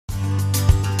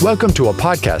Welcome to a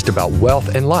podcast about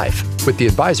wealth and life with the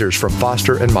advisors from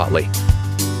Foster and Motley.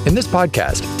 In this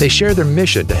podcast, they share their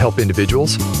mission to help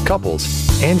individuals,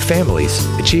 couples, and families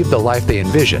achieve the life they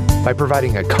envision by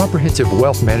providing a comprehensive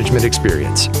wealth management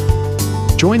experience.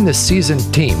 Join this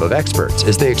seasoned team of experts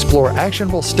as they explore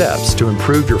actionable steps to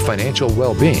improve your financial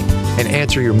well-being and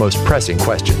answer your most pressing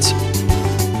questions.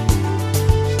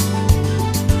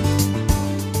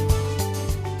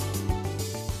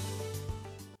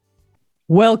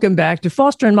 Welcome back to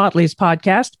Foster and Motley's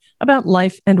podcast about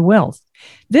life and wealth.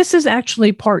 This is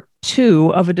actually part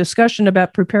 2 of a discussion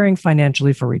about preparing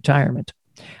financially for retirement.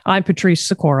 I'm Patrice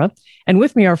Sikora, and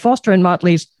with me are Foster and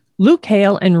Motley's Luke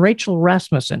Hale and Rachel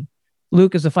Rasmussen.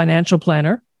 Luke is a financial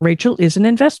planner. Rachel is an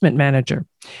investment manager.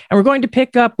 And we're going to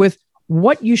pick up with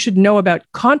what you should know about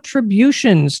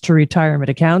contributions to retirement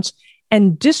accounts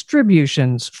and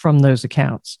distributions from those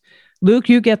accounts. Luke,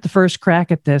 you get the first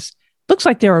crack at this. Looks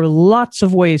like there are lots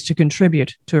of ways to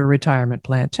contribute to a retirement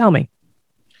plan. Tell me.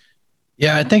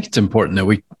 Yeah, I think it's important that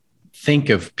we think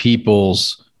of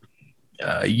people's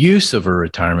use of a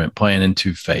retirement plan in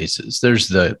 2 phases. There's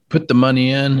the put the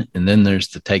money in, and then there's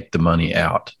the take the money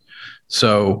out.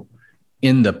 So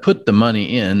in the put the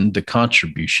money in, the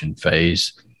contribution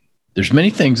phase, there's many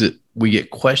things that we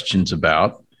get questions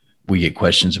about. We get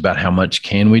questions about how much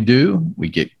can we do? We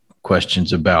get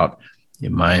questions about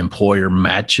my employer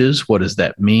matches. What does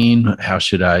that mean? How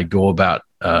should I go about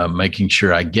making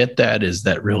sure I get that? Is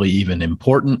that really even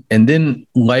important? And then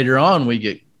later on, we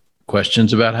get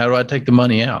questions about how do I take the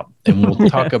money out? And we'll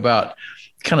talk about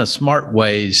kind of smart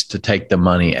ways to take the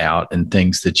money out and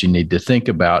things that you need to think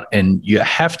about. And you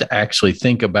have to actually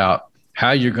think about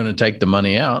how you're going to take the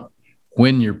money out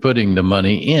when you're putting the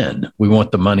money in. We want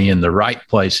the money in the right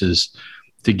places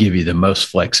to give you the most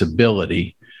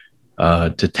flexibility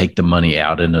to take the money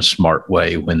out in a smart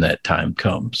way when that time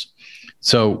comes.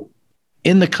 So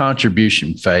in the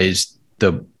contribution phase,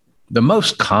 the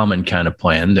most common kind of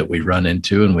plan that we run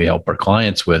into and we help our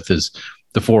clients with is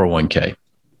the 401k.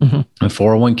 Mm-hmm. A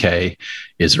 401k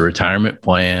is a retirement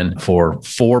plan for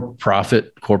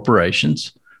for-profit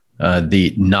corporations.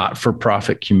 The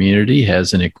not-for-profit community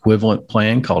has an equivalent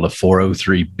plan called a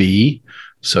 403b.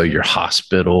 So your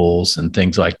hospitals and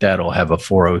things like that will have a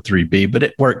 403b, but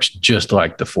it works just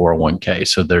like the 401k.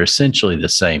 So they're essentially the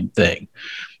same thing.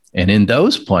 And in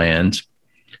those plans,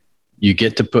 you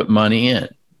get to put money in.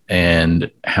 And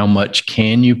how much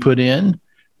can you put in?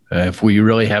 If we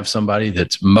really have somebody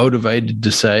that's motivated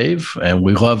to save, and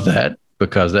we love that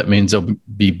because that means they'll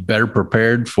be better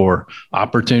prepared for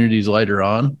opportunities later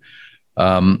on.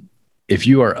 If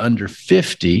you are under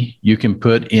 50, you can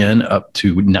put in up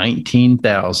to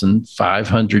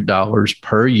 $19,500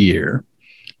 per year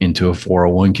into a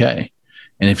 401k.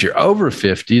 And if you're over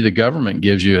 50, the government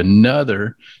gives you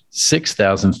another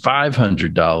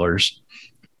 $6,500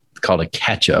 called a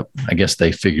catch-up. I guess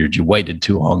they figured you waited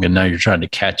too long and now you're trying to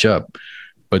catch up.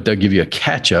 But they'll give you a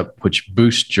catch-up, which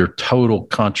boosts your total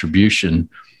contribution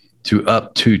to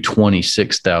up to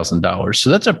 $26,000. So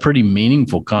that's a pretty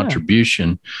meaningful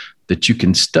contribution that you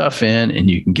can stuff in, and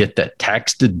you can get that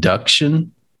tax deduction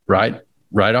right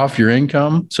off your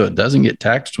income. So it doesn't get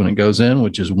taxed when it goes in,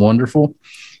 which is wonderful.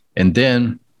 And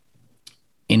then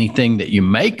anything that you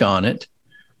make on it,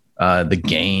 the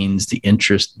gains, the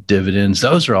interest, dividends,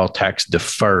 those are all tax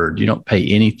deferred. You don't pay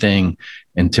anything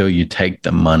until you take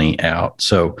the money out.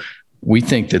 So we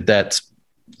think that that's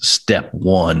step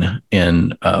 1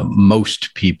 in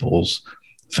most people's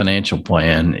financial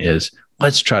plan is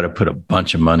let's try to put a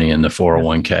bunch of money in the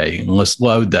 401k and let's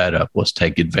load that up. Let's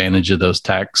take advantage of those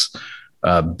tax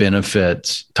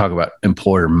benefits. Talk about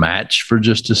employer match for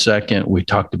just a second. We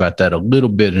talked about that a little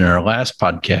bit in our last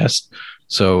podcast.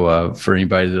 So for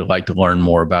anybody that would like to learn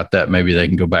more about that, maybe they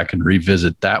can go back and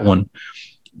revisit that one.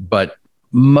 But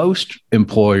most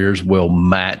employers will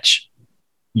match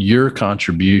your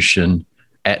contribution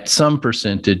at some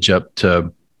percentage up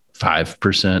to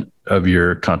 5% of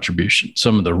your contribution.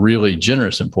 Some of the really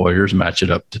generous employers match it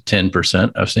up to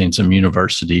 10%. I've seen some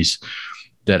universities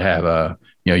that have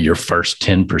your first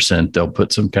 10%, they'll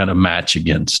put some kind of match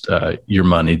against your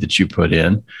money that you put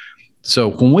in. So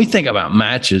when we think about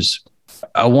matches,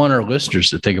 I want our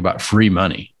listeners to think about free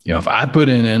money. If I put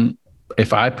in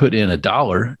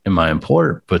 $1 and my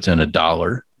employer puts in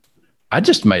 $1, I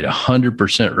just made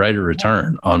 100% rate of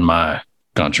return on my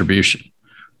contribution.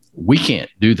 We can't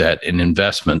do that in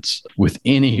investments with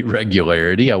any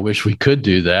regularity. I wish we could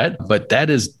do that, but that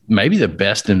is maybe the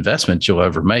best investment you'll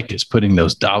ever make is putting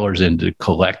those dollars in to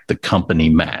collect the company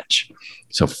match.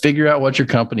 So figure out what your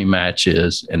company match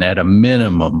is, and at a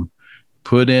minimum,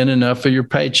 put in enough of your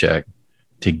paycheck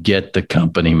to get the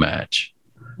company match.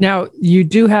 Now, you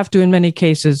do have to, in many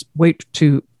cases, wait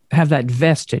to have that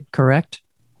vested, correct?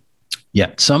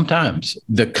 Yeah, sometimes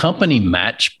the company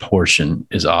match portion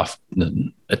is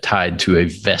often tied to a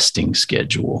vesting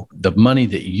schedule. The money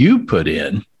that you put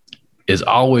in is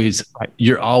always,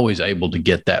 you're always able to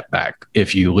get that back.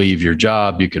 If you leave your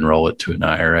job, you can roll it to an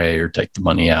IRA or take the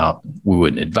money out. We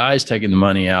wouldn't advise taking the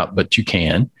money out, but you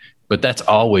can. But that's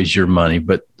always your money.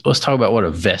 But let's talk about what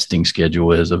a vesting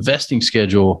schedule is. A vesting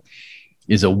schedule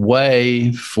is a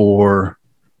way for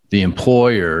the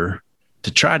employer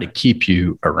to try to keep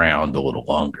you around a little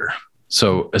longer.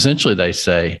 So essentially they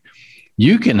say,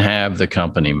 you can have the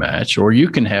company match or you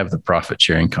can have the profit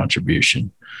sharing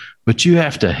contribution, but you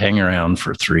have to hang around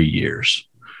for 3 years.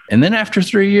 And then after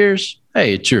 3 years,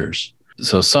 hey, it's yours.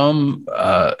 So some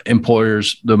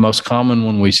employers, the most common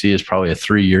one we see is probably a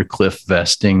 3-year cliff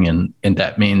vesting. And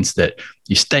that means that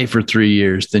you stay for 3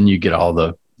 years, then you get all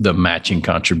the matching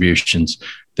contributions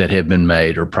that have been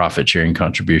made or profit sharing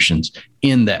contributions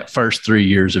in that first 3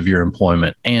 years of your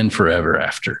employment and forever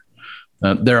after.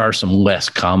 There are some less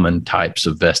common types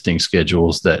of vesting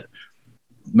schedules that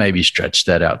maybe stretch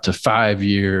that out to 5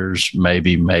 years,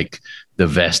 maybe make the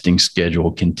vesting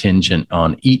schedule contingent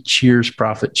on each year's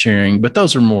profit sharing, but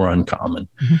those are more uncommon.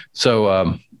 Mm-hmm.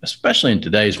 So especially in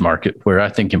today's market where I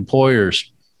think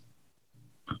employers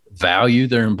value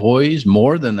their employees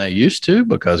more than they used to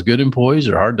because good employees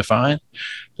are hard to find.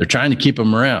 They're trying to keep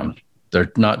them around.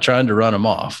 They're not trying to run them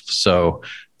off. So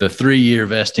the 3-year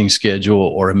vesting schedule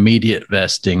or immediate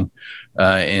vesting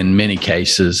in many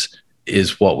cases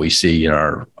is what we see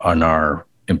on our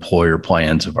employer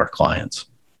plans of our clients.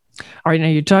 All right. Now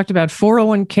you talked about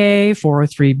 401k,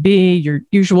 403b, your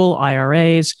usual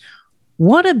IRAs.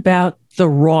 What about the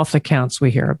Roth accounts we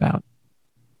hear about?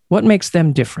 What makes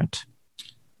them different?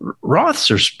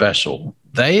 Roths are special.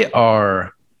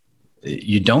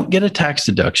 You don't get a tax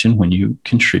deduction when you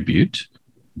contribute,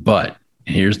 but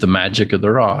here's the magic of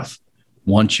the Roth.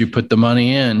 Once you put the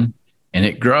money in and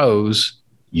it grows,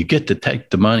 you get to take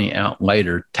the money out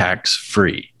later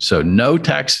tax-free. So no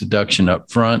tax deduction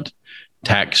up front,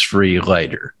 tax-free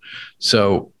later.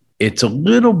 So it's a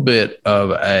little bit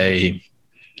of a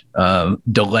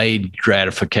delayed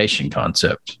gratification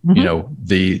concept. Mm-hmm. You know,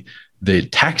 the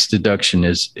tax deduction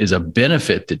is a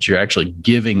benefit that you're actually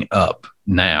giving up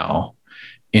now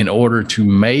in order to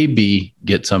maybe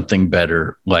get something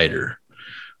better later.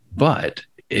 But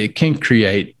it can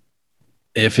create,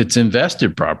 if it's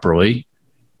invested properly,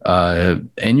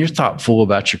 and you're thoughtful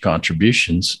about your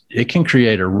contributions, it can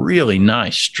create a really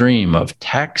nice stream of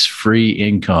tax-free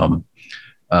income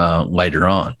later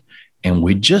on. And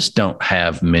we just don't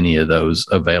have many of those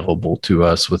available to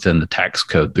us within the tax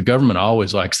code. The government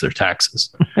always likes their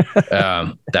taxes.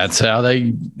 That's how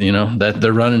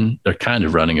that they're kind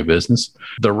of running a business.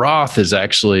 The Roth is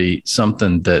actually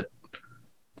something that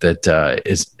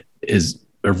is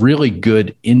a really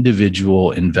good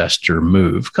individual investor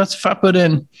move. Because if I put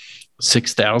in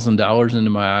 $6,000 into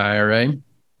my IRA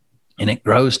and it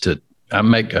grows to, I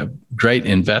make a great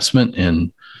investment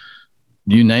in,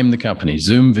 you name the company,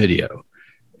 Zoom Video,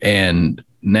 and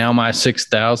now my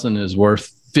 $6,000 is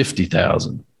worth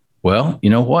 $50,000. Well, you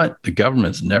know what? The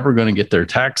government's never going to get their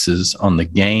taxes on the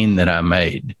gain that I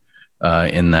made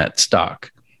in that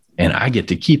stock, and I get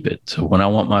to keep it. So when I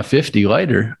want my 50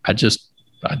 later, I just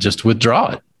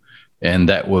withdraw it, and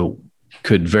that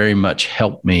could very much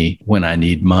help me when I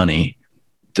need money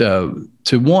to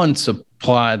one,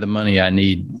 supply the money I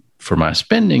need for my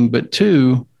spending, but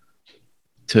two,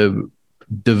 to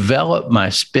develop my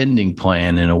spending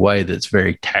plan in a way that's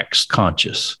very tax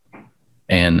conscious,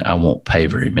 and I won't pay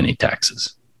very many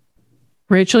taxes.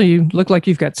 Rachel, you look like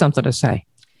you've got something to say.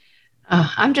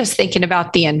 I'm just thinking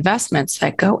about the investments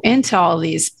that go into all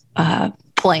these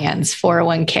plans,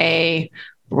 401k,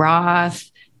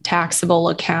 Roth, taxable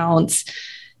accounts.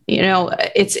 You know,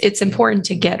 it's important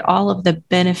to get all of the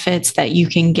benefits that you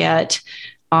can get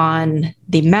on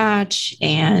the match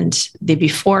and the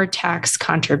before tax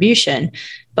contribution.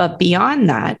 But beyond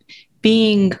that,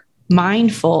 being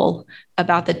mindful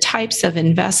about the types of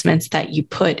investments that you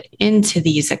put into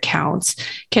these accounts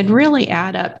can really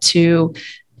add up to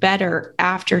better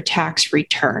after-tax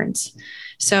returns.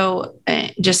 So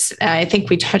I think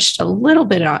we touched a little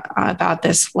bit about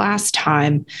this last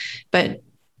time, but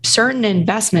certain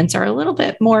investments are a little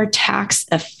bit more tax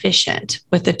efficient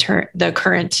with the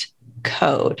current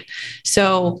code.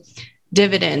 So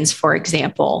dividends, for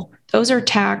example, those are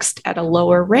taxed at a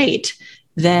lower rate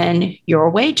than your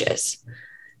wages.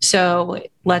 So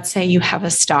let's say you have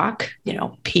a stock,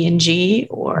 P&G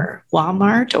or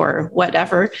Walmart or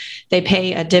whatever, they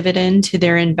pay a dividend to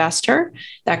their investor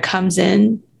that comes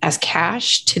in as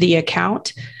cash to the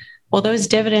account, well, those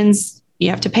dividends, you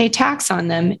have to pay tax on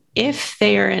them if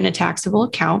they are in a taxable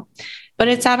account, but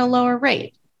it's at a lower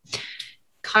rate.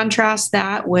 Contrast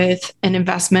that with an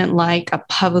investment like a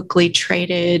publicly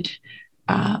traded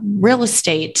real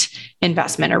estate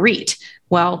investment, a REIT.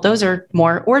 Well, those are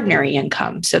more ordinary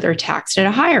income, so they're taxed at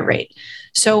a higher rate.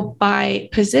 So by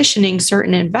positioning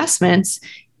certain investments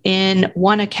in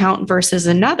one account versus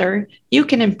another, you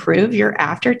can improve your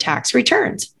after-tax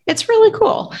returns. It's really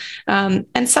cool.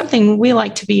 And something we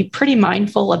like to be pretty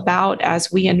mindful about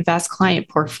as we invest client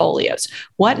portfolios.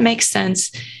 What makes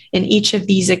sense in each of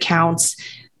these accounts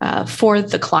for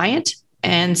the client?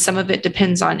 And some of it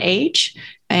depends on age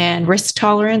and risk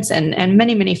tolerance and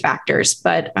many, many factors.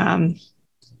 But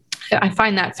I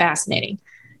find that fascinating.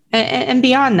 And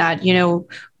beyond that,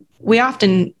 we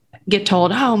often get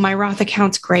told, oh, my Roth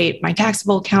account's great, my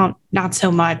taxable account, not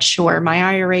so much, or my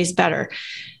IRA is better.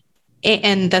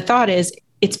 And the thought is,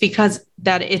 it's because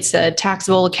that it's a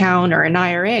taxable account or an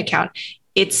IRA account.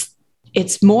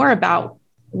 It's more about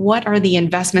what are the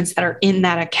investments that are in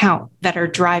that account that are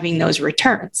driving those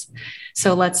returns.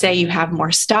 So let's say you have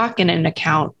more stock in an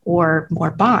account or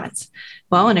more bonds.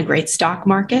 Well, in a great stock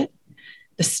market,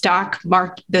 the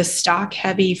stock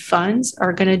heavy funds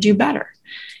are going to do better.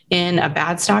 In a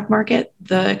bad stock market,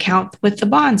 the account with the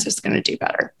bonds is going to do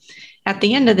better. At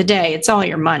the end of the day, it's all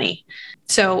your money.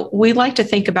 So we like to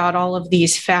think about all of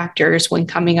these factors when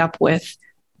coming up with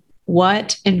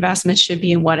what investments should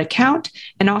be in what account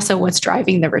and also what's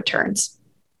driving the returns.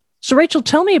 So Rachel,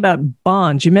 tell me about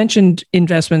bonds. You mentioned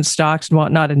investment stocks and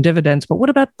whatnot and dividends, but what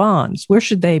about bonds? Where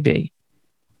should they be?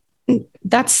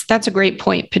 That's a great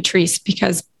point, Patrice,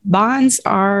 because bonds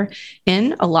are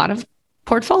in a lot of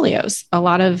portfolios, a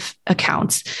lot of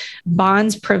accounts.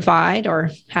 Bonds provide,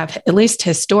 or have at least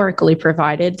historically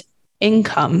provided,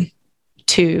 income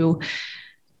to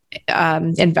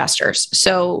investors.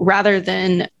 So rather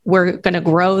than we're going to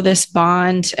grow this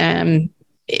bond,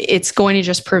 it's going to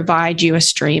just provide you a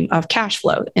stream of cash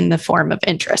flow in the form of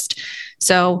interest.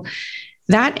 So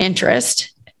that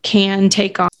interest can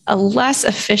take on a less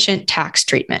efficient tax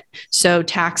treatment, so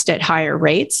taxed at higher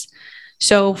rates.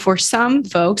 So for some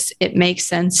folks, it makes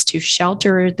sense to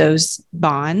shelter those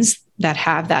bonds that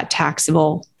have that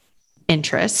taxable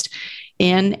interest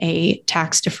in a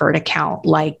tax-deferred account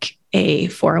like a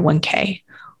 401k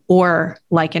or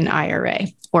like an IRA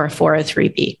or a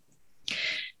 403b.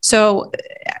 So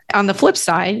on the flip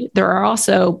side, there are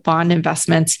also bond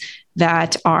investments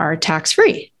that are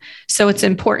tax-free. So it's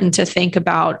important to think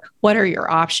about what are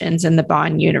your options in the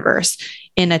bond universe.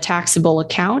 In a taxable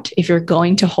account, if you're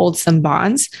going to hold some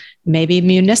bonds, maybe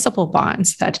municipal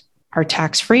bonds that are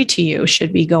tax-free to you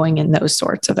should be going in those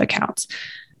sorts of accounts.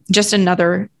 Just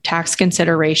another tax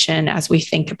consideration as we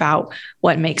think about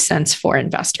what makes sense for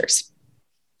investors.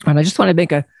 And I just want to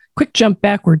make a quick jump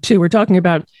backward too. We're talking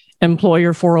about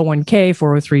employer 401k,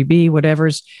 403b,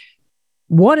 whatever's.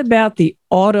 What about the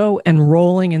auto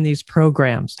enrolling in these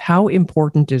programs? How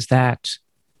important is that?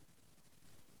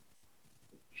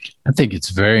 I think it's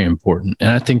very important. And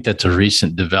I think that's a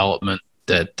recent development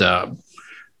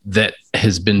that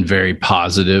has been very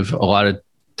positive. A lot of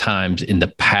times in the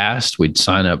past, we'd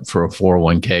sign up for a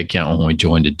 401k account when we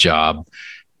joined a job.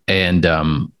 And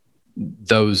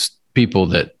those people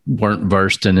that weren't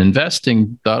versed in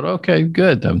investing thought, okay,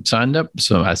 good, I'm signed up.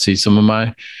 So I see some of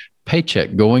my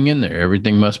paycheck going in there.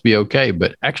 Everything must be okay.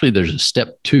 But actually, there's a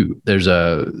step two. There's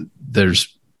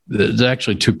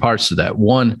actually two parts to that.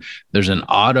 One, there's an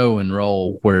auto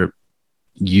enroll where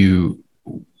the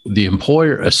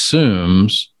employer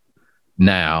assumes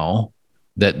now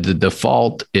that the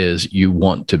default is you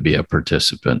want to be a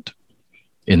participant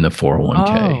in the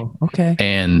 401k. Oh, okay.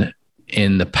 And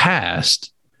in the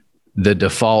past, the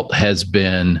default has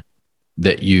been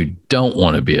that you don't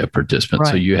want to be a participant.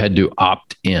 Right. So you had to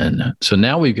opt in. So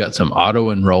now we've got some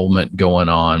auto enrollment going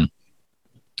on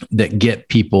that get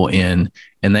people in,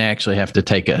 and they actually have to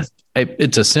take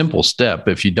it's a simple step.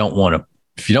 If you don't want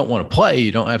to play,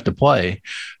 you don't have to play.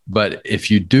 But if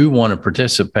you do want to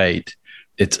participate,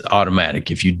 it's automatic.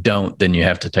 If you don't, then you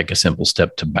have to take a simple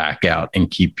step to back out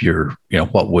and keep your,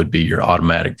 what would be your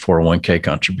automatic 401k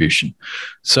contribution.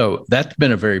 So that's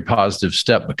been a very positive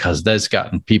step because that's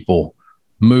gotten people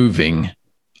moving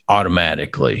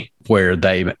automatically where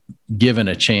they've given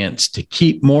a chance to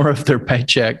keep more of their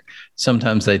paycheck.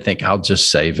 Sometimes they think, I'll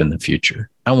just save in the future.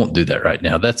 I won't do that right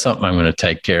now. That's something I'm going to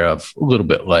take care of a little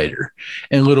bit later.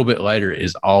 And a little bit later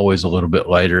is always a little bit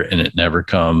later, and it never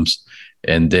comes.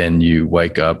 And then you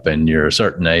wake up and you're a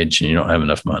certain age and you don't have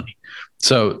enough money.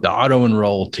 So the auto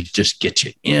enroll to just get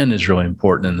you in is really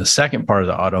important. And the second part of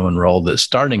the auto enroll that's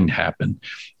starting to happen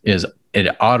is it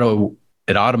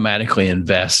automatically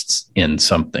invests in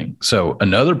something. So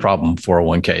another problem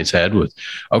 401ks had was,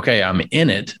 okay, I'm in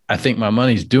it. I think my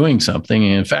money's doing something.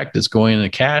 And in fact, it's going into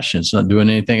cash and it's not doing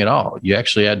anything at all. You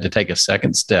actually had to take a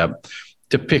second step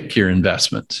to pick your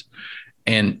investments.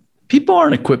 And people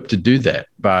aren't equipped to do that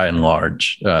by and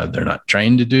large. They're not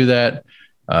trained to do that.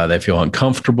 They feel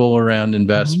uncomfortable around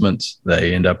investments. Mm-hmm.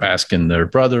 They end up asking their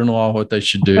brother-in-law what they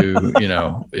should do.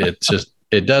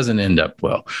 It doesn't end up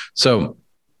well. So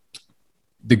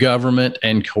the government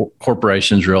and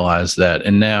corporations realize that.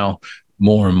 And now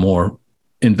more and more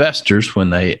investors,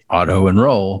 when they auto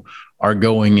enroll, are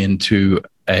going into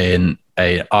an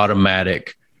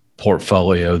automatic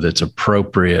portfolio that's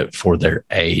appropriate for their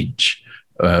age.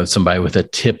 Somebody with a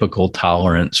typical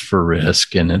tolerance for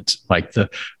risk, and it's like the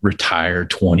retire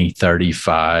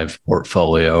 2035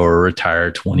 portfolio or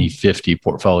retire 2050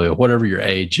 portfolio, whatever your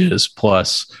age is,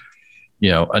 plus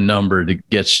a number that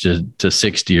gets to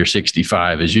 60 or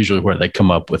 65 is usually where they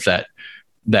come up with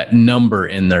that number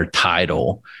in their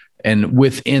title. And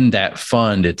within that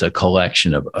fund, it's a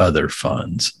collection of other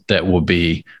funds that will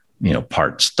be,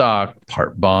 part stock,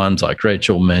 part bonds, like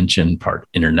Rachel mentioned, part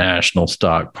international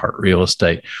stock, part real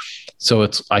estate. So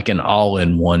it's like an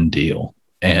all-in-one deal.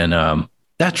 And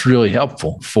that's really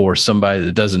helpful for somebody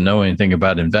that doesn't know anything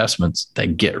about investments. They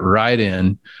get right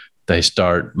in. They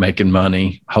start making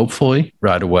money, hopefully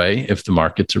right away, if the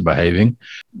markets are behaving.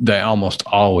 They almost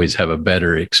always have a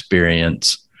better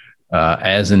experience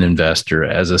as an investor,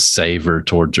 as a saver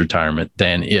towards retirement,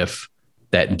 than if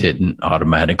that didn't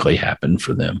automatically happen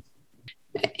for them.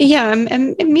 Yeah. I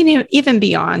mean, even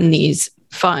beyond these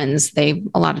funds, a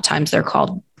lot of times they're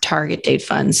called target date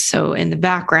funds. So in the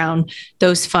background,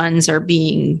 those funds are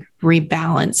being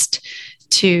rebalanced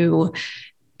to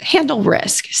handle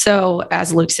risk. So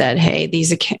as Luke said, hey,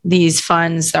 these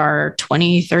funds are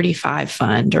 2035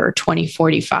 fund or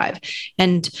 2045,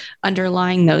 and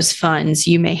underlying those funds,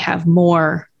 you may have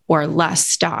more or less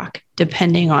stock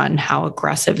depending on how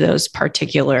aggressive those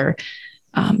particular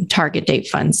target date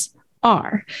funds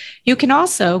are. You can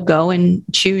also go and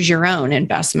choose your own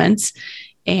investments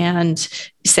and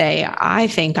say, I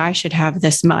think I should have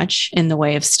this much in the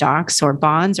way of stocks or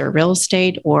bonds or real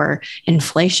estate or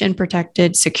inflation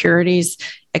protected securities,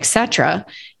 et cetera,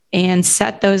 and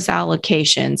set those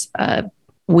allocations.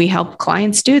 We help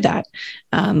clients do that.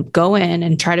 Go in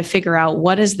and try to figure out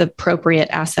what is the appropriate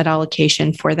asset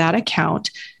allocation for that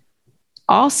account,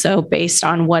 also based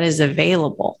on what is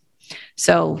available.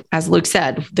 So as Luke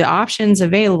said, the options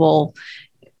available,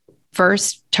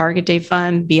 first, target date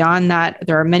fund. Beyond that,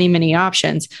 there are many, many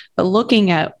options, but looking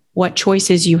at what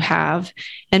choices you have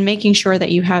and making sure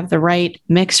that you have the right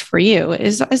mix for you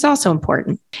is also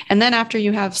important. And then after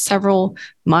you have several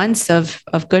months of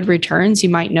good returns, you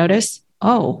might notice,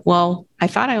 oh, well, I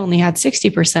thought I only had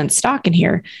 60% stock in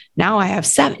here. Now I have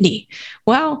 70.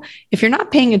 Well, if you're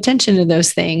not paying attention to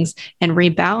those things and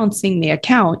rebalancing the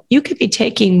account, you could be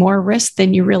taking more risk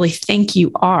than you really think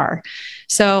you are.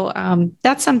 So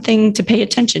that's something to pay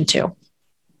attention to.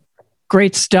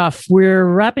 Great stuff. We're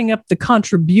wrapping up the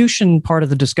contribution part of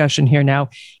the discussion here now.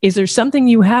 Is there something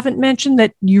you haven't mentioned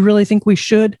that you really think we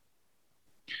should?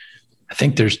 I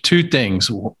think there's two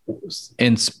things.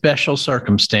 In special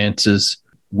circumstances,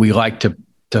 we like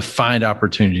to find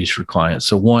opportunities for clients.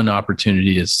 So one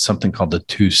opportunity is something called the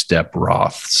two-step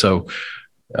Roth. So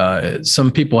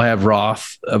some people have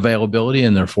Roth availability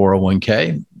in their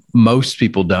 401k. Most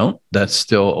people don't. That's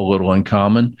still a little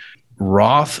uncommon.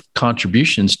 Roth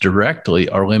contributions directly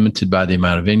are limited by the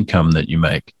amount of income that you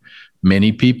make.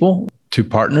 Many people, two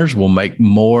partners, will make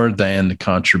more than the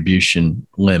contribution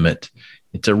limit.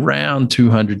 It's around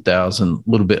 $200,000, a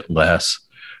little bit less.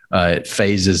 It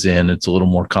phases in. It's a little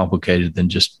more complicated than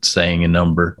just saying a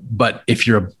number. But if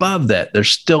you're above that, there's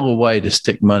still a way to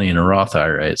stick money in a Roth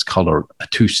IRA. It's called a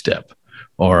two-step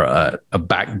or a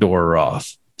backdoor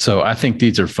Roth. So I think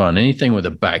these are fun. Anything with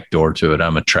a backdoor to it,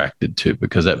 I'm attracted to,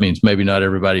 because that means maybe not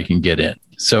everybody can get in.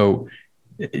 So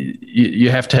you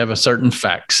have to have a certain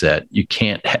fact set. You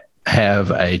can't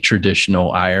have a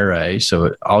traditional IRA.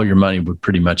 So all your money would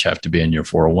pretty much have to be in your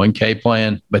 401k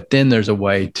plan. But then there's a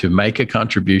way to make a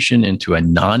contribution into a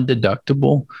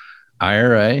non-deductible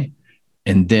IRA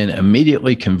and then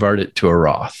immediately convert it to a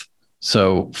Roth.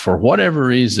 So for whatever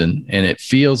reason, and it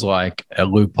feels like a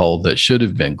loophole that should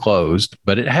have been closed,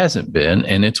 but it hasn't been,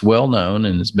 and it's well known,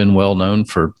 and it's been well known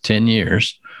for 10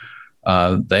 years,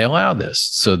 they allow this.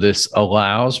 So this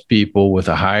allows people with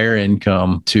a higher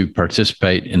income to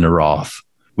participate in the Roth.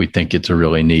 We think it's a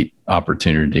really neat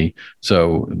opportunity.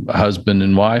 So husband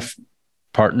and wife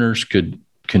partners could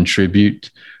contribute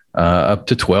up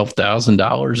to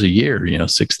 $12,000 a year,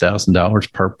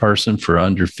 $6,000 per person for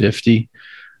under 50,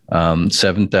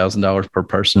 $7,000 per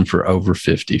person for over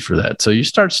 50 for that. So you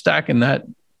start stacking that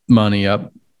money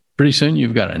up, pretty soon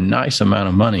you've got a nice amount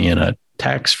of money in a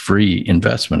tax-free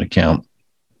investment account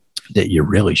that you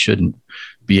really shouldn't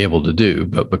be able to do.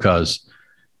 But because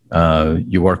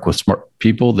you work with smart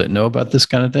people that know about this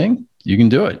kind of thing, you can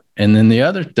do it. And then the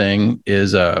other thing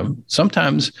is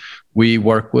sometimes we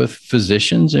work with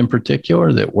physicians in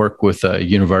particular that work with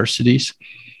universities.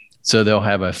 So they'll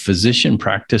have a physician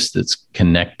practice that's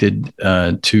connected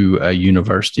to a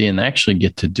university, and they actually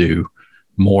get to do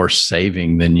more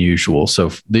saving than usual.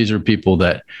 So these are people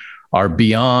that are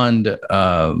beyond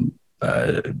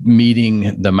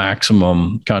meeting the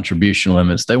maximum contribution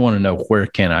limits. They want to know, where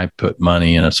can I put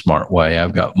money in a smart way?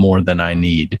 I've got more than I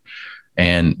need.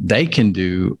 And they can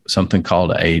do something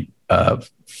called a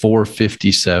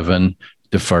 457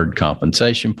 deferred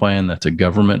compensation plan. That's a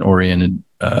government-oriented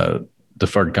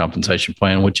deferred compensation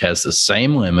plan, which has the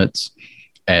same limits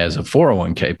as a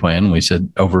 401k plan. We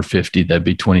said over 50, that'd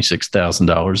be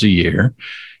 $26,000 a year.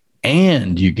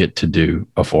 And you get to do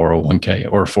a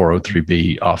 401k or a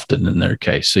 403b often in their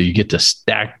case. So you get to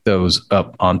stack those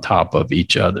up on top of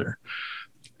each other.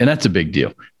 And that's a big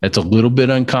deal. It's a little bit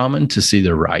uncommon to see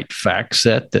the right fact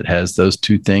set that has those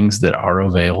two things that are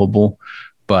available.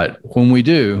 But when we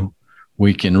do,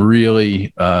 we can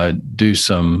really do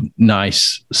some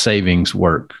nice savings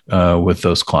work with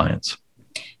those clients.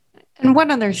 And one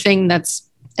other thing that's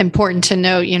important to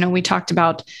note, we talked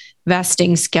about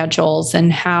vesting schedules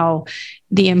and how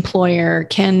the employer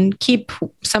can keep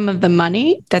some of the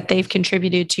money that they've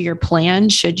contributed to your plan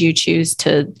should you choose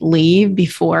to leave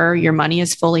before your money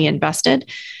is fully invested.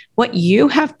 What you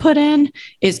have put in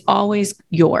is always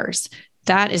yours.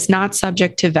 That is not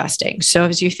subject to vesting. So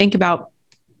as you think about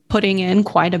putting in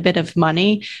quite a bit of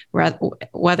money,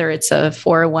 whether it's a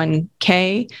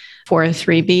 401k,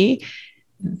 403b,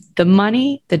 the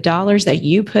money, the dollars that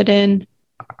you put in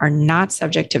are not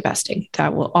subject to vesting.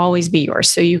 That will always be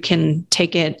yours. So you can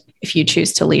take it if you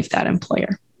choose to leave that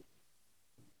employer.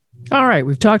 All right.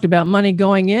 We've talked about money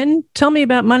going in. Tell me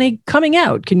about money coming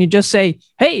out. Can you just say,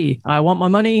 hey, I want my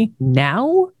money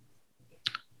now?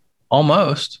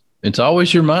 Almost. It's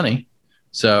always your money.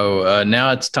 So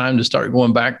now it's time to start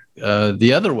going back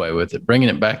the other way with it, bringing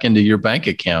it back into your bank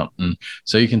account. And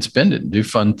so you can spend it and do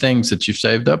fun things that you've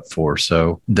saved up for.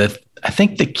 So I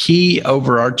think the key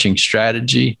overarching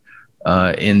strategy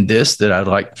in this that I'd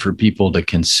like for people to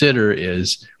consider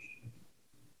is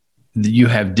you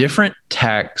have different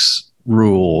tax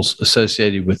rules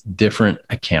associated with different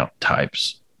account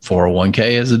types.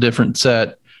 401k is a different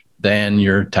set than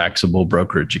your taxable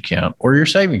brokerage account or your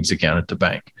savings account at the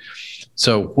bank.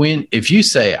 So if you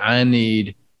say, I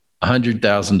need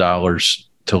 $100,000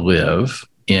 to live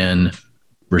in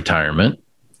retirement,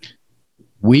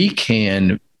 we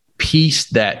can piece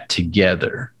that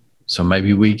together. So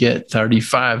maybe we get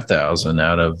 $35,000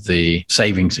 out of the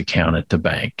savings account at the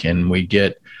bank, and we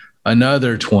get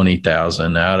another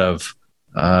 $20,000 out of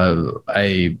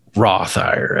a Roth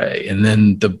IRA, and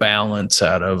then the balance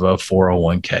out of a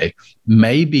 401k.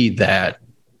 Maybe that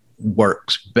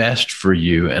works best for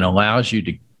you and allows you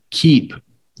to keep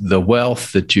the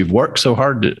wealth that you've worked so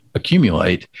hard to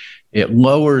accumulate. It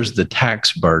lowers the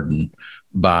tax burden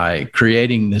by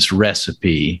creating this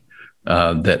recipe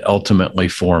that ultimately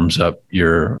forms up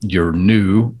your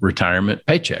new retirement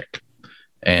paycheck.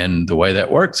 And the way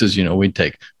that works is, we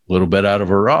take a little bit out of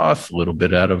a Roth, a little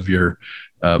bit out of your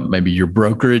maybe your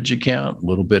brokerage account, a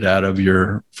little bit out of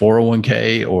your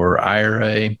 401k or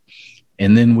IRA,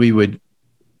 and then we would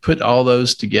put all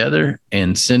those together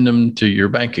and send them to your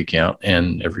bank account.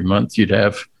 And every month you'd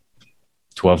have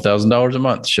 $12,000 a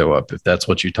month show up if that's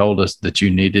what you told us that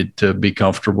you needed to be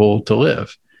comfortable to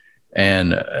live.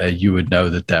 And you would know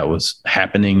that that was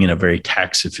happening in a very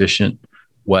tax efficient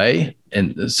way.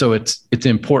 And so it's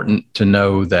important to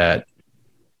know that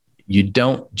you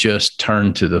don't just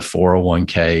turn to the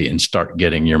 401k and start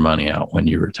getting your money out when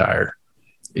you retire.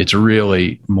 It's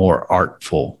really more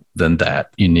artful than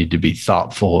that. You need to be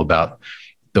thoughtful about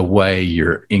the way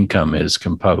your income is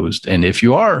composed. And if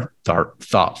you are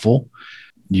thoughtful,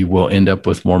 you will end up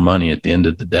with more money at the end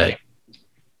of the day.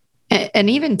 And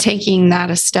even taking that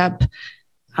a step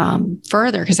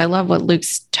further, because I love what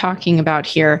Luke's talking about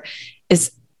here,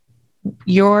 is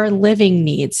your living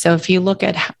needs. So if you look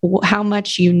at how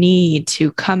much you need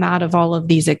to come out of all of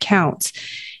these accounts,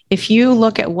 if you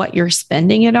look at what you're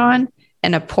spending it on,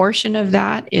 and a portion of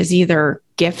that is either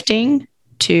gifting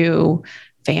to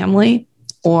family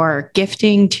or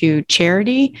gifting to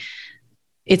charity,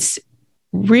 it's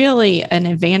really an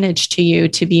advantage to you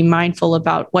to be mindful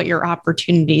about what your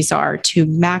opportunities are to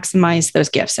maximize those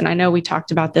gifts. And I know we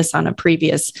talked about this on a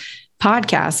previous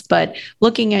podcast, but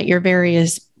looking at your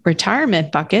various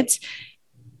retirement buckets,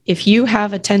 if you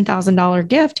have a $10,000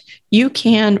 gift, you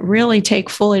can really take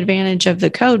full advantage of the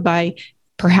code by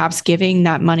perhaps giving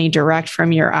that money direct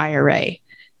from your IRA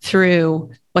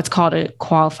through what's called a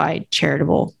qualified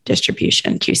charitable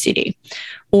distribution, QCD.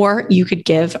 Or you could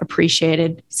give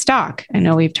appreciated stock. I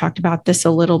know we've talked about this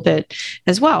a little bit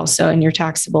as well. So in your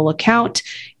taxable account,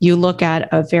 you look at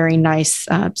a very nice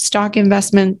stock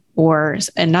investment or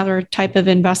another type of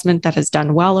investment that has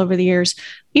done well over the years.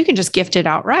 You can just gift it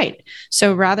outright.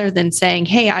 So rather than saying,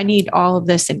 hey, I need all of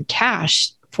this in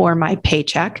cash for my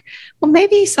paycheck, well,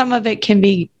 maybe some of it can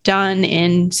be done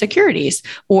in securities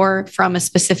or from a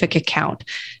specific account.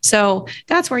 So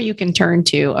that's where you can turn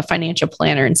to a financial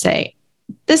planner and say,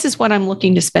 this is what I'm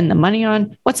looking to spend the money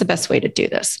on. What's the best way to do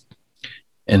this?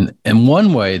 And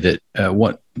one way that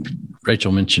what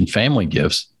Rachel mentioned, family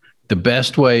gifts, the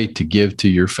best way to give to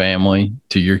your family,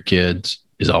 to your kids,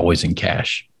 is always in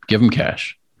cash. Give them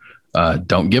cash.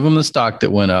 Don't give them the stock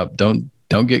that went up. Don't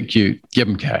get cute. Give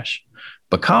them cash.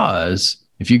 Because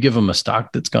if you give them a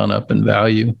stock that's gone up in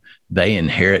value, they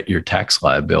inherit your tax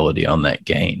liability on that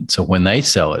gain. So when they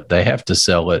sell it, they have to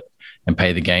sell it and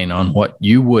pay the gain on what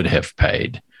you would have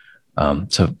paid.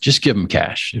 So just give them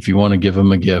cash. If you want to give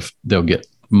them a gift, they'll get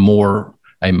a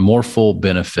more full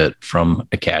benefit from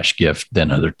a cash gift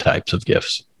than other types of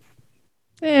gifts.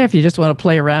 If you just want to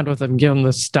play around with them, give them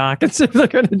the stock and see if they're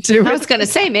going to do it. I was going to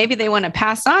say, maybe they want to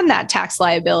pass on that tax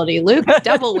liability, Luke.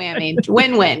 Double whammy,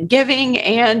 win-win, giving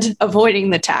and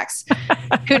avoiding the tax.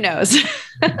 Who knows?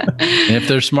 And if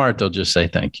they're smart, they'll just say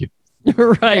thank you.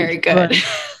 Right. Very good.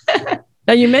 Right.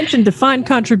 Now, you mentioned defined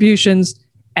contributions,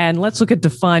 and let's look at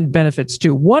defined benefits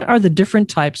too. What are the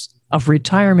different types of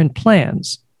retirement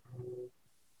plans?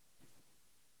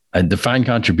 Defined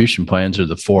contribution plans are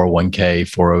the 401k,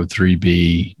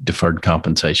 403b deferred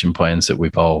compensation plans that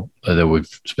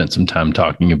we've spent some time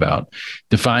talking about.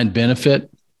 Defined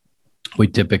benefit,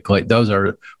 those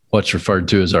are what's referred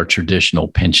to as our traditional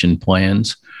pension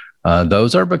plans.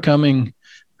 Those are becoming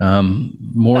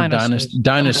more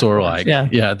dinosaur-like.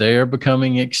 Yeah, they are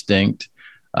becoming extinct.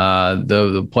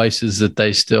 The places that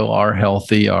they still are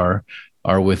healthy are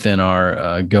within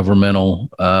our governmental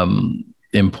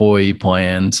employee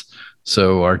plans.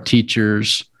 So our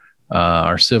teachers,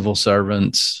 our civil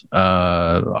servants,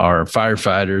 our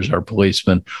firefighters, our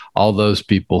policemen, all those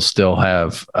people still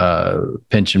have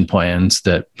pension plans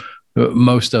that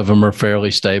most of them are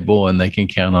fairly stable and they can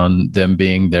count on them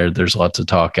being there. There's lots of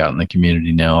talk out in the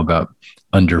community now about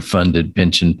underfunded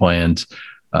pension plans,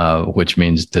 which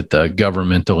means that the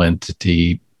governmental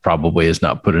entity probably has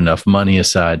not put enough money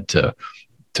aside to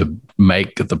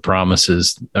make the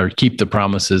promises or keep the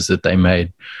promises that they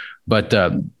made. But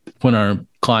when our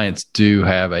clients do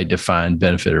have a defined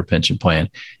benefit or pension plan,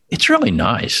 it's really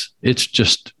nice. It's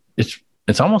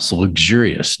almost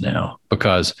luxurious now,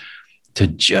 because to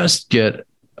just get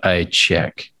a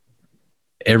check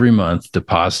every month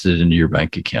deposited into your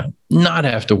bank account, not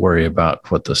have to worry about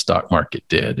what the stock market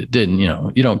did. It didn't,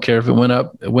 you don't care if it went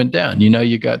up, it went down.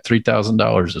 You got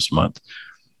 $3,000 this month.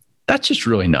 That's just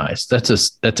really nice. That's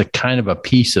a kind of a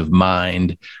peace of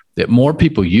mind that more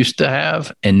people used to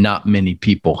have, and not many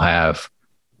people have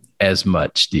as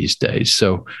much these days.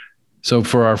 So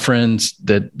for our friends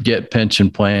that get pension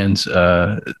plans,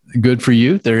 good for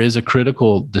you. There is a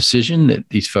critical decision that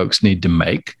these folks need to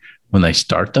make when they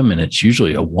start them, and it's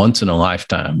usually a once in a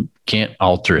lifetime, can't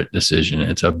alter it decision.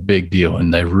 It's a big deal,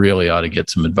 and they really ought to get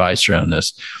some advice around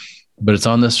this. But it's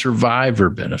on the survivor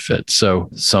benefit. So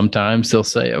sometimes they'll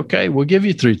say, okay, we'll give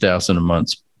you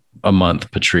 $3,000 a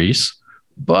month, Patrice.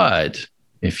 But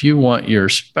if you want your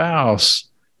spouse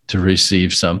to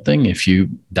receive something, if you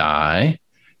die,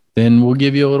 then we'll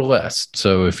give you a little less.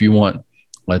 So if you want,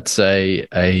 let's say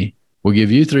we'll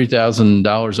give you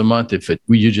 $3,000 a month if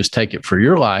you just take it for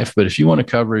your life. But if you want to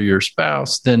cover your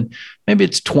spouse, then maybe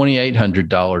it's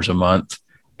 $2,800 a month.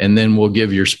 And then we'll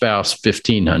give your spouse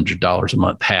 $1,500 a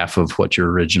month, half of what your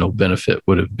original benefit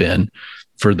would have been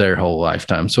for their whole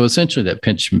lifetime. So essentially that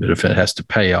pension benefit has to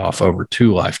pay off over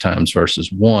 2 lifetimes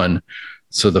versus 1.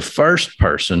 So the first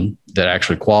person that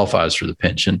actually qualifies for the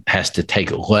pension has to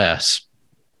take less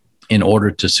in order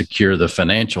to secure the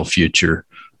financial future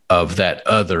of that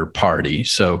other party.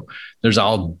 So there's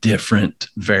all different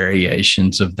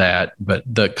variations of that, but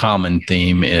the common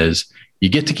theme is you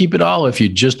get to keep it all if you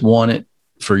just want it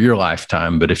for your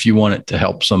lifetime. But if you want it to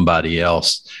help somebody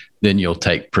else, then you'll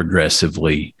take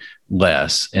progressively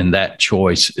less. And that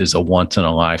choice is a once in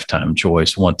a lifetime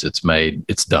choice. Once it's made,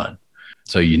 it's done.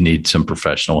 So you need some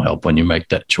professional help when you make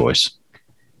that choice.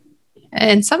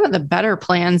 And some of the better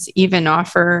plans even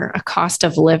offer a cost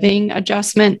of living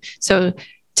adjustment. So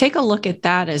take a look at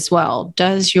that as well.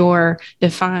 Does your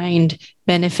defined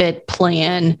benefit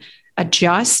plan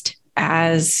adjust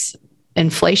as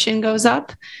inflation goes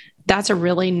up? That's a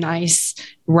really nice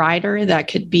rider that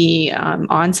could be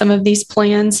on some of these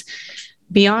plans.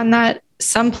 Beyond that,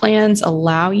 some plans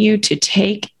allow you to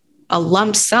take a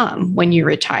lump sum when you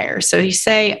retire. So you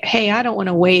say, hey, I don't want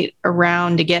to wait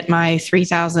around to get my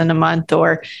 $3,000 a month,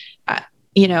 or,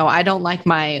 I don't like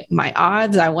my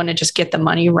odds. I want to just get the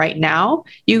money right now.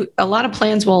 A lot of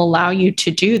plans will allow you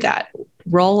to do that.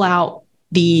 Roll out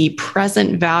the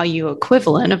present value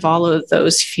equivalent of all of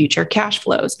those future cash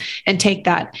flows and take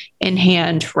that in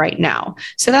hand right now.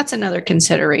 So that's another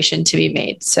consideration to be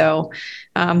made. So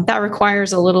that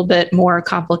requires a little bit more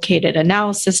complicated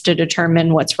analysis to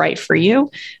determine what's right for you,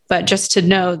 but just to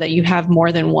know that you have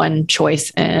more than one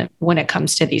choice when it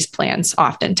comes to these plans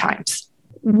oftentimes.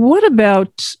 What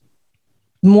about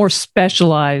more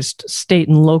specialized state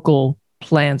and local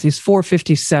plans, these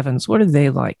 457s? What are they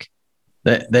like?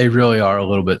 They really are a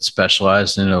little bit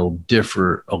specialized, and it'll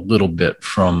differ a little bit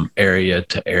from area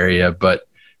to area, but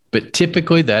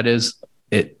typically that is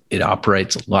it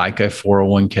operates like a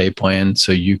 401k plan.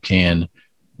 So you can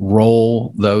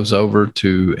roll those over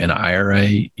to an IRA.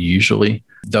 Usually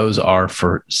those are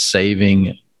for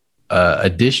saving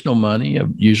additional money,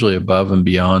 usually above and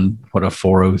beyond what a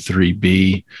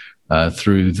 403b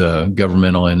through the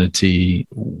governmental entity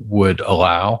would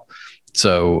allow.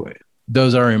 So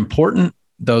those are important.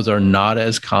 Those are not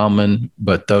as common,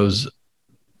 but those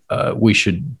we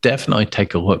should definitely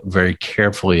take a look very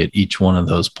carefully at each one of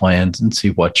those plans and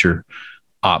see what your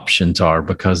options are,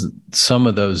 because some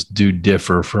of those do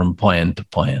differ from plan to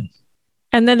plan.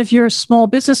 And then if you're a small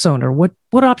business owner, what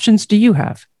options do you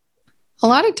have? A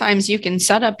lot of times you can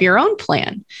set up your own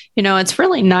plan. It's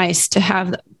really nice to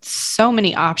have so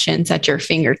many options at your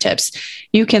fingertips.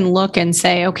 You can look and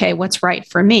say, okay, what's right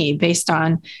for me based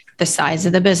on the size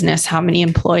of the business, how many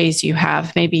employees you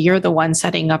have. Maybe you're the one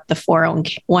setting up the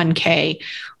 401k.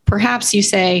 Perhaps you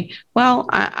say, well,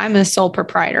 I'm a sole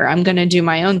proprietor. I'm going to do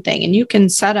my own thing. And you can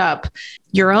set up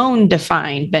your own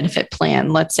defined benefit plan.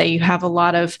 Let's say you have a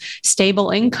lot of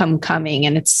stable income coming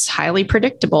and it's highly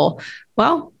predictable.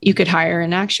 Well, you could hire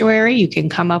an actuary. You can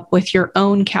come up with your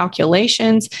own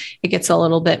calculations. It gets a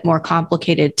little bit more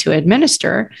complicated to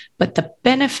administer, but the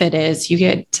benefit is you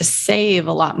get to save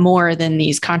a lot more than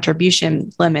these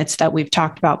contribution limits that we've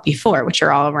talked about before, which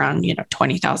are all around,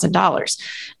 $20,000.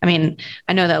 I mean,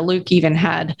 I know that Luke even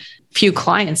had a few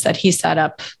clients that he set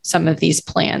up some of these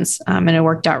plans, and it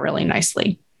worked out really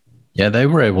nicely. Yeah, they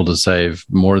were able to save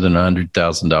more than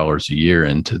 $100,000 a year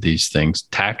into these things,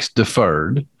 tax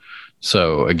deferred.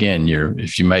 So again,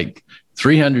 if you make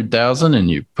 $300,000 and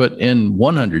you put in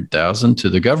 $100,000 to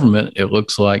the government, it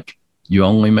looks like you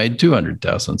only made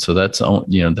 $200,000. So that's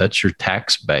your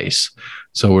tax base.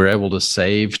 So we're able to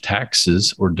save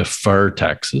taxes or defer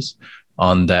taxes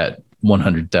on that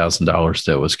 $100,000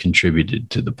 that was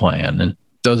contributed to the plan. And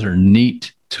those are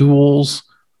neat tools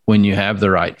when you have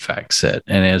the right fact set.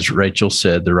 And as Rachel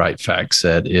said, the right fact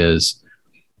set is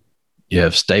you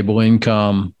have stable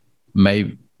income,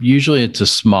 usually it's a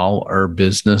smaller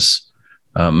business,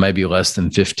 maybe less than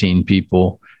 15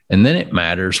 people. And then it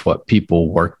matters what people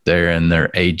work there and their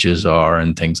ages are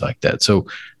and things like that. So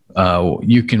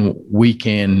we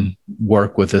can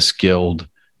work with a skilled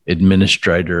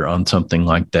administrator on something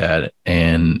like that.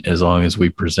 And as long as we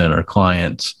present our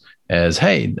clients as,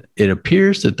 hey, it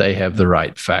appears that they have the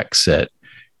right fact set,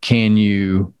 can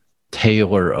you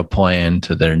tailor a plan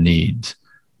to their needs?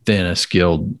 Then a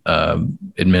skilled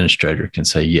administrator can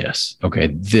say, yes, okay,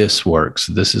 this works.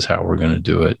 This is how we're going to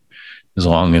do it. As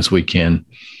long as we can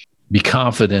be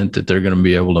confident that they're going to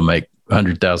be able to make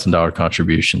 $100,000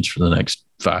 contributions for the next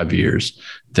 5 years,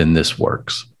 then this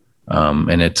works.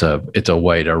 And it's a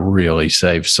way to really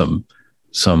save some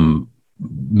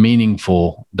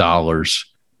meaningful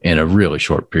dollars in a really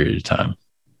short period of time.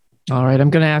 All right. I'm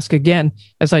going to ask again,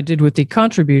 as I did with the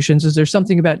contributions, is there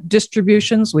something about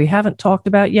distributions we haven't talked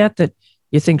about yet that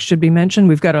you think should be mentioned?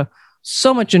 We've got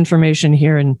so much information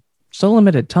here in so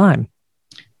limited time.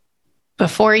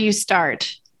 Before you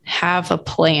start, have a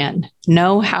plan.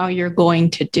 Know how you're going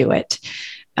to do it.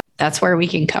 That's where we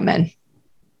can come in.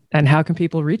 And how can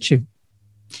people reach you?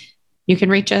 You can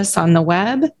reach us on the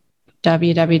web,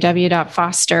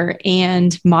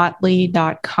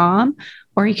 www.fosterandmotley.com,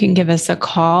 or you can give us a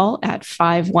call at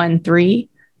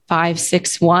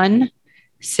 513-561-0611.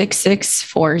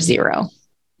 6640.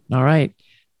 All right.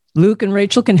 Luke and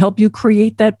Rachel can help you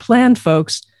create that plan,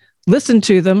 folks. Listen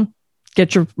to them.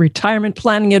 Get your retirement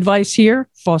planning advice here,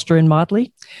 Foster and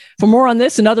Motley. For more on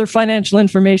this and other financial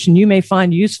information you may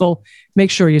find useful,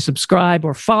 make sure you subscribe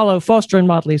or follow Foster and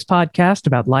Motley's podcast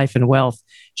about life and wealth.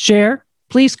 Share,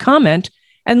 please comment,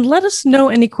 and let us know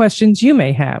any questions you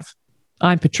may have.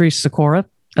 I'm Patrice Sikora,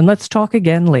 and let's talk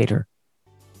again later.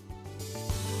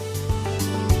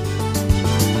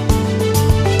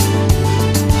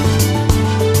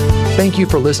 Thank you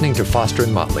for listening to Foster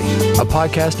and Motley, a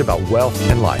podcast about wealth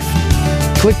and life.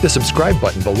 Click the subscribe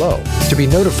button below to be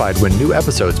notified when new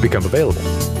episodes become available.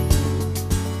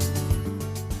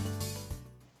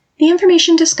 The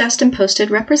information discussed and posted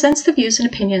represents the views and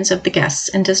opinions of the guests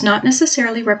and does not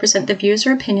necessarily represent the views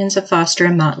or opinions of Foster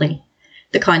and Motley.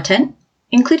 The content,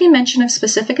 including mention of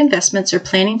specific investments or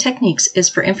planning techniques, is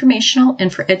for informational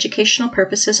and for educational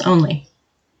purposes only.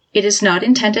 It is not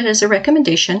intended as a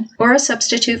recommendation or a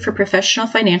substitute for professional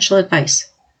financial advice.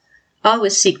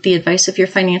 Always seek the advice of your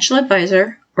financial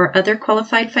advisor or other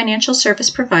qualified financial service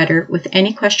provider with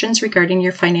any questions regarding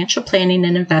your financial planning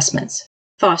and investments.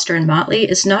 Foster and Motley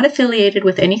is not affiliated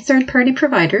with any third-party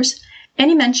providers.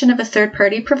 Any mention of a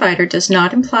third-party provider does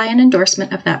not imply an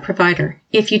endorsement of that provider.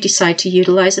 If you decide to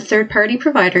utilize a third-party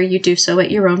provider, you do so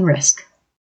at your own risk.